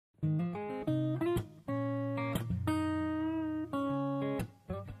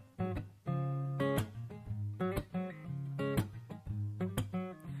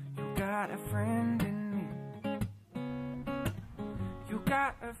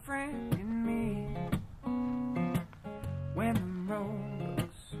friend in me. When the road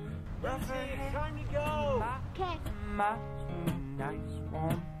looks rough ahead, time to go. Okay. Nice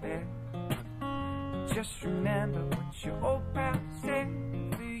warm bed. Just remember what your old pal said.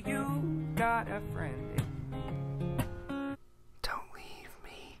 For you, got a friend in me. Don't leave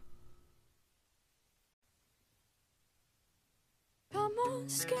me. Come on,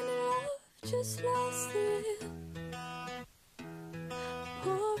 skinny love, just last year.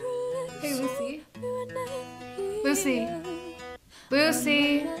 Hey, Lucy. Lucy.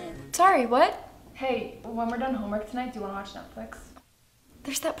 Lucy. Sorry, what? Hey, when we're done homework tonight, do you want to watch Netflix?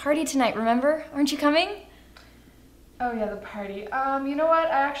 There's that party tonight, remember? Aren't you coming? Oh yeah, the party. You know what?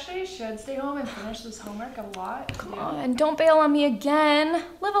 I actually should stay home and finish this homework a lot. Come on, don't bail on me again.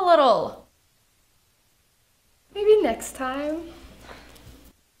 Live a little. Maybe next time.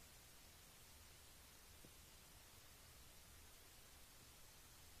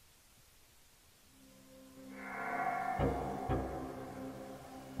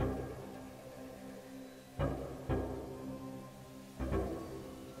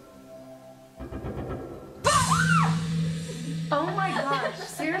 Oh my gosh,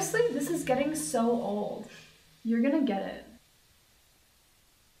 seriously? This is getting so old. You're gonna get it.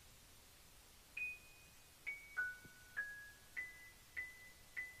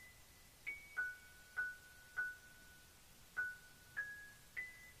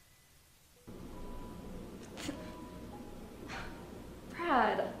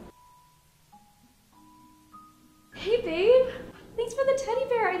 Brad. Hey, babe. Thanks for the teddy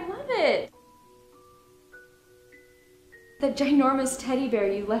bear. I love it. That ginormous teddy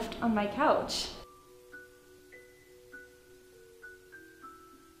bear you left on my couch.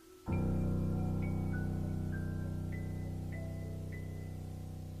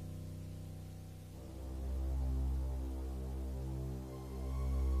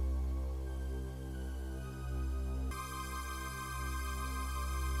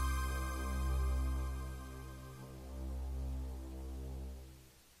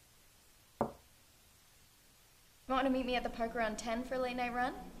 Want to meet me at the park around 10 for a late night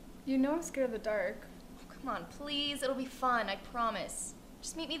run? You know I'm scared of the dark. Oh, come on, please. It'll be fun, I promise.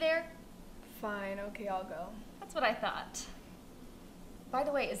 Just meet me there. Fine, okay, I'll go. That's what I thought. By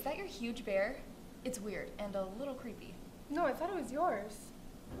the way, is that your huge bear? It's weird and a little creepy. No, I thought it was yours.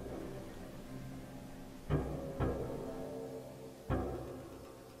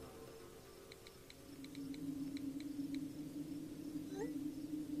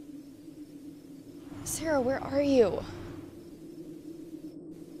 Sarah, where are you?